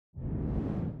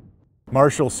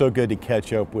Marshall, so good to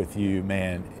catch up with you,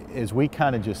 man. As we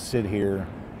kind of just sit here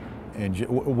and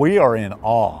we are in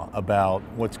awe about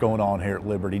what's going on here at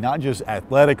Liberty, not just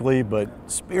athletically, but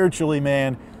spiritually,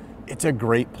 man. It's a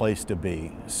great place to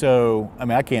be. So, I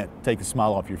mean, I can't take the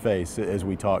smile off your face as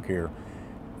we talk here.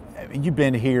 I mean, you've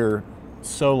been here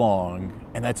so long,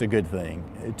 and that's a good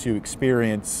thing, to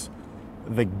experience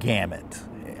the gamut.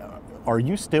 Are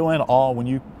you still in awe when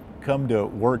you come to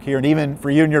work here, and even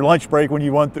for you in your lunch break when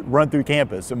you run through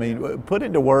campus? I mean, put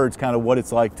into words kind of what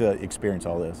it's like to experience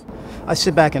all this. I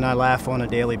sit back and I laugh on a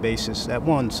daily basis. That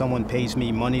one, someone pays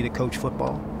me money to coach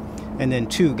football. And then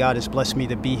two, God has blessed me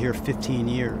to be here 15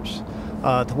 years.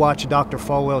 To watch Dr.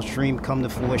 Falwell's dream come to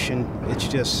fruition,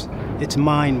 it's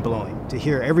mind-blowing. To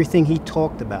hear everything he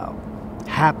talked about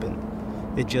happen,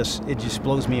 it just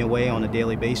blows me away on a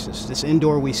daily basis. This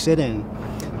indoor we sit in,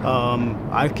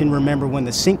 I can remember when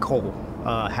the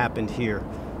sinkhole happened here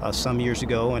some years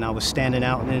ago, and I was standing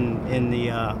out in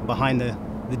the behind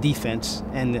the defense,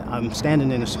 and I'm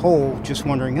standing in this hole just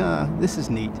wondering, this is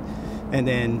neat. And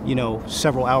then, you know,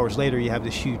 several hours later, you have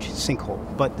this huge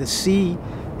sinkhole. But to see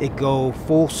it go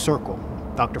full circle,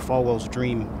 Dr. Falwell's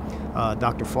dream,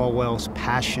 Dr. Falwell's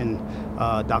passion,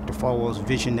 Dr. Falwell's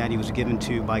vision that he was given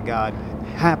to by God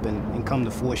happen and come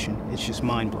to fruition, it's just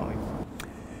mind-blowing.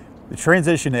 The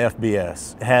transition to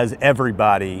FBS has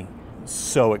everybody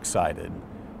so excited.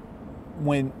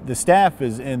 When the staff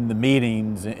is in the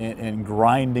meetings and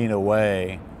grinding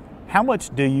away, how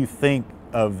much do you think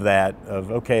of that, of,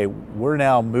 okay, we're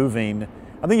now moving?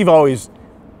 I think you've always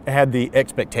had the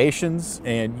expectations,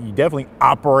 and you definitely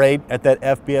operate at that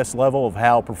FBS level of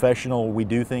how professional we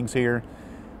do things here.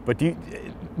 But do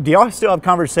y'all still have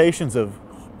conversations of,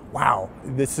 wow,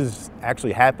 this is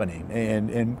actually happening,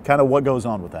 and kind of what goes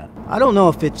on with that? I don't know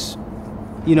if it's,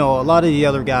 you know, a lot of the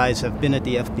other guys have been at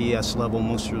the FBS level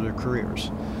most of their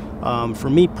careers. For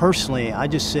me personally, I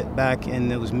just sit back in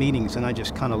those meetings and I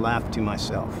just kind of laugh to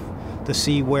myself to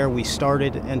see where we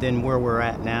started and then where we're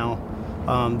at now,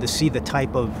 to see the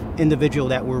type of individual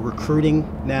that we're recruiting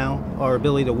now, our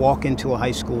ability to walk into a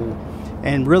high school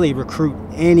and really recruit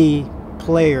any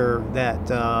player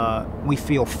that we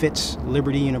feel fits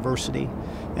Liberty University,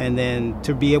 and then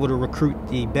to be able to recruit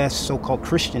the best so-called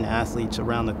Christian athletes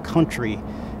around the country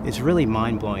is really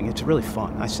mind-blowing. It's really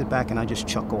fun. I sit back and I just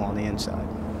chuckle on the inside.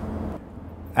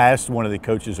 I asked one of the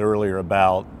coaches earlier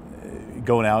about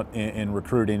going out and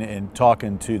recruiting and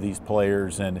talking to these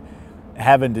players and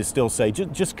having to still say,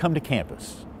 just come to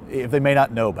campus, if they may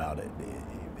not know about it.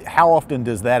 How often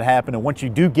does that happen? And once you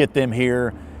do get them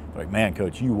here, like, man,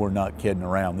 coach, you were not kidding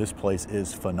around. This place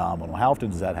is phenomenal. How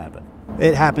often does that happen?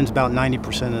 It happens about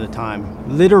 90% of the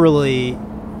time. Literally,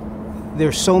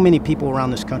 there's so many people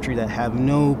around this country that have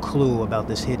no clue about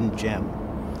this hidden gem.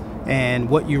 And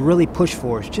what you really push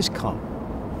for is just come.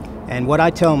 And what I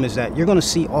tell them is that you're going to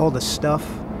see all the stuff,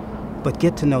 but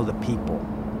get to know the people.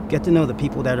 Get to know the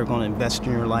people that are going to invest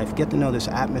in your life. Get to know this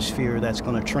atmosphere that's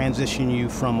going to transition you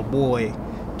from a boy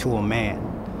to a man.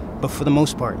 But for the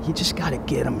most part, you just got to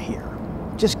get them here.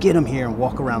 Just get them here and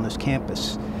walk around this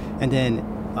campus. And then,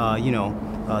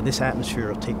 this atmosphere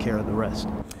will take care of the rest.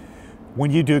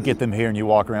 When you do get them here and you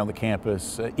walk around the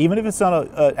campus, even if it's not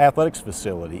an athletics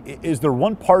facility, is there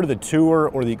one part of the tour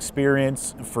or the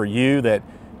experience for you that,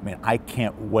 man, I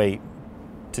can't wait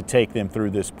to take them through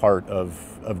this part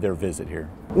of their visit here?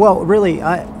 Well, really,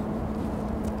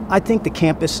 I think the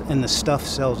campus and the stuff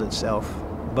sells itself.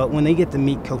 But when they get to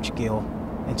meet Coach Gill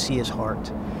and see his heart,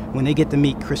 when they get to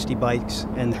meet Christy Bikes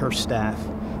and her staff,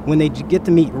 when they get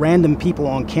to meet random people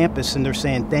on campus and they're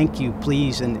saying thank you,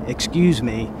 please, and excuse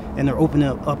me, and they're opening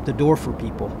up the door for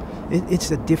people,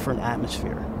 it's a different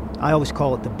atmosphere. I always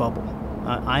call it the bubble.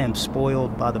 I am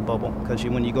spoiled by the bubble, because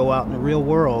when you go out in the real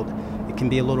world, it can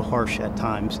be a little harsh at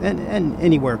times, and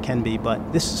anywhere can be,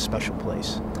 but this is a special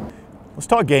place. Let's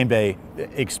talk game day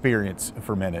experience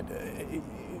for a minute.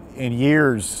 In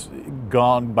years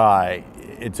gone by,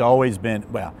 it's always been,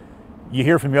 well, you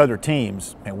hear from the other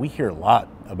teams, and we hear a lot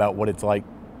about what it's like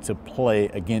to play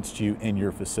against you in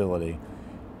your facility.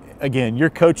 Again, you're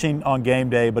coaching on game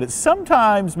day, but it's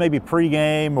sometimes maybe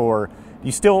pregame, or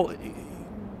you still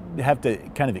have to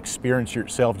kind of experience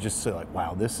yourself, just say like,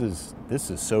 wow, this is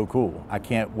so cool. I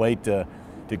can't wait to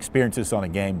experience this on a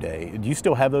game day. Do you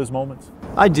still have those moments?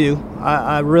 I do.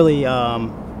 I really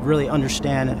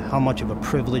understand how much of a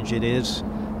privilege it is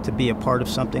to be a part of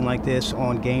something like this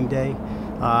on game day.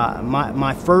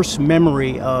 My first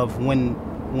memory of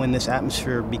when this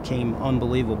atmosphere became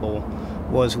unbelievable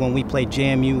was when we played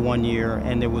JMU one year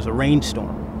and there was a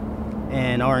rainstorm,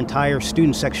 and our entire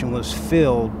student section was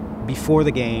filled before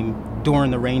the game,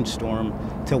 during the rainstorm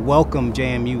to welcome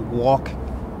JMU, walk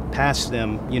past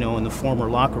them, in the former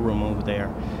locker room over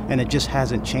there, and it just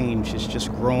hasn't changed. It's just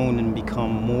grown and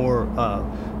become more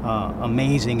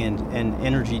amazing and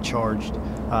energy charged.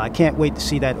 I can't wait to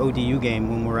see that ODU game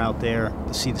when we're out there,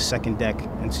 to see the second deck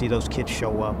and see those kids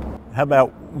show up. How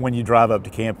about when you drive up to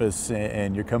campus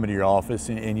and you're coming to your office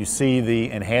and you see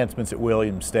the enhancements at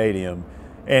Williams Stadium,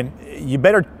 and you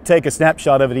better take a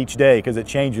snapshot of it each day because it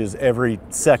changes every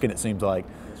second, it seems like.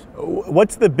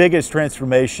 What's the biggest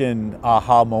transformation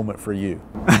aha moment for you?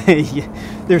 Yeah,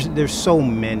 there's so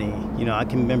many. I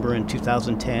can remember in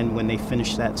 2010 when they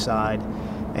finished that side,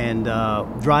 and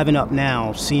driving up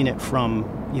now, seeing it from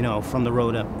the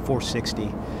road at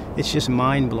 460, it's just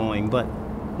mind blowing. But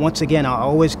once again, I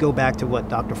always go back to what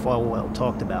Dr. Falwell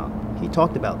talked about. He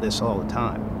talked about this all the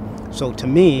time. So to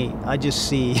me, I just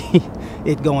see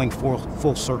it going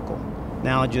full circle.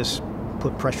 Now I just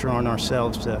put pressure on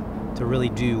ourselves to really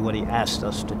do what he asked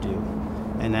us to do,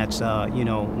 and that's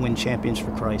win champions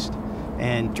for Christ.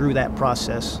 And through that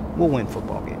process, we'll win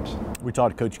football games. We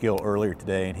talked to Coach Gill earlier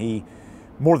today, and he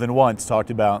more than once talked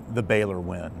about the Baylor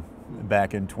win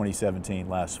back in 2017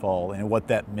 last fall and what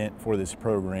that meant for this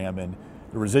program and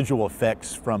the residual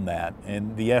effects from that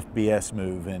and the FBS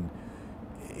move. And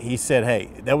he said,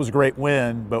 hey, that was a great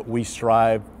win, but we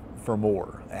strive for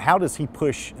more. How does he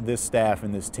push this staff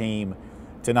and this team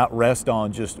to not rest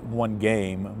on just one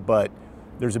game, but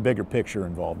there's a bigger picture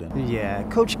involved in it? Yeah,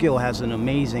 Coach Gill has an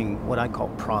amazing, what I call,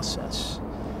 process.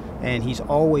 And he's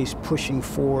always pushing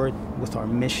forward with our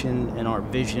mission and our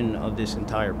vision of this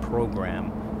entire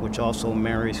program, which also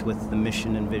marries with the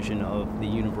mission and vision of the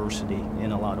university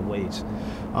in a lot of ways.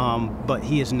 But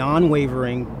he is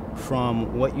non-wavering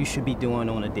from what you should be doing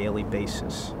on a daily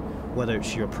basis. Whether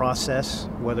it's your process,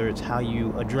 whether it's how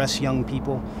you address young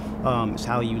people, it's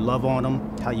how you love on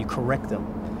them, how you correct them.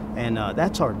 And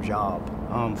that's our job.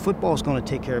 Football is going to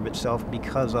take care of itself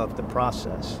because of the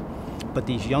process. But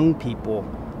these young people,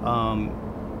 I'm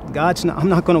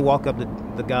not going to walk up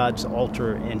the God's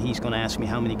altar and he's going to ask me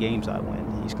how many games I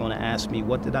win. He's going to ask me,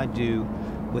 what did I do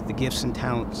with the gifts and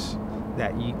talents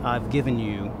that I've given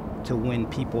you to win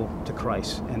people to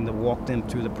Christ and to walk them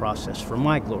through the process for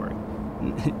my glory.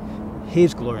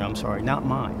 His glory, not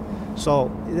mine.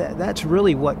 So that's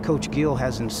really what Coach Gill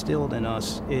has instilled in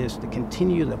us, is to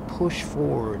continue to push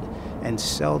forward and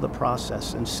sell the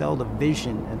process and sell the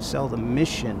vision and sell the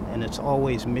mission, and it's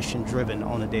always mission driven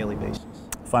on a daily basis.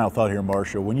 Final thought here,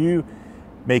 Marshall. When you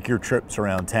make your trips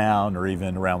around town or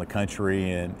even around the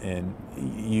country and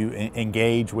you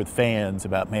engage with fans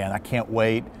about, man, I can't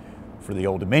wait for the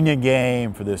Old Dominion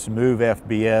game, for this move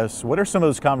FBS, what are some of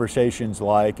those conversations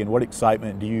like, and what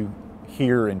excitement do you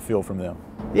hear and feel from them?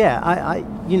 Yeah,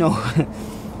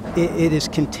 it is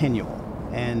continual.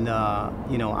 And,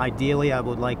 ideally I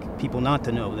would like people not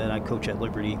to know that I coach at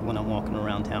Liberty when I'm walking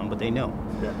around town, but they know.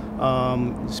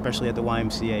 Yeah. Especially at the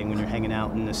YMCA when you're hanging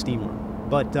out in the steam room.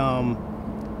 But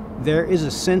there is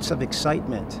a sense of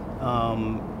excitement,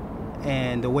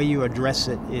 and the way you address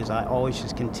it is I always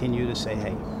just continue to say,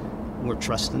 hey, we're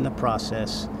trusting the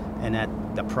process, and at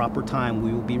the proper time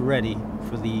we will be ready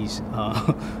for these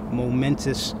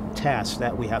momentous tasks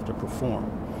that we have to perform.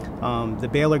 The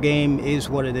Baylor game is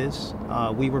what it is.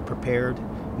 We were prepared.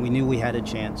 We knew we had a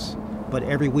chance. But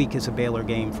every week is a Baylor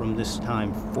game from this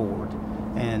time forward.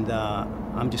 And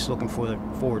I'm just looking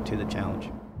forward to the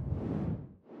challenge.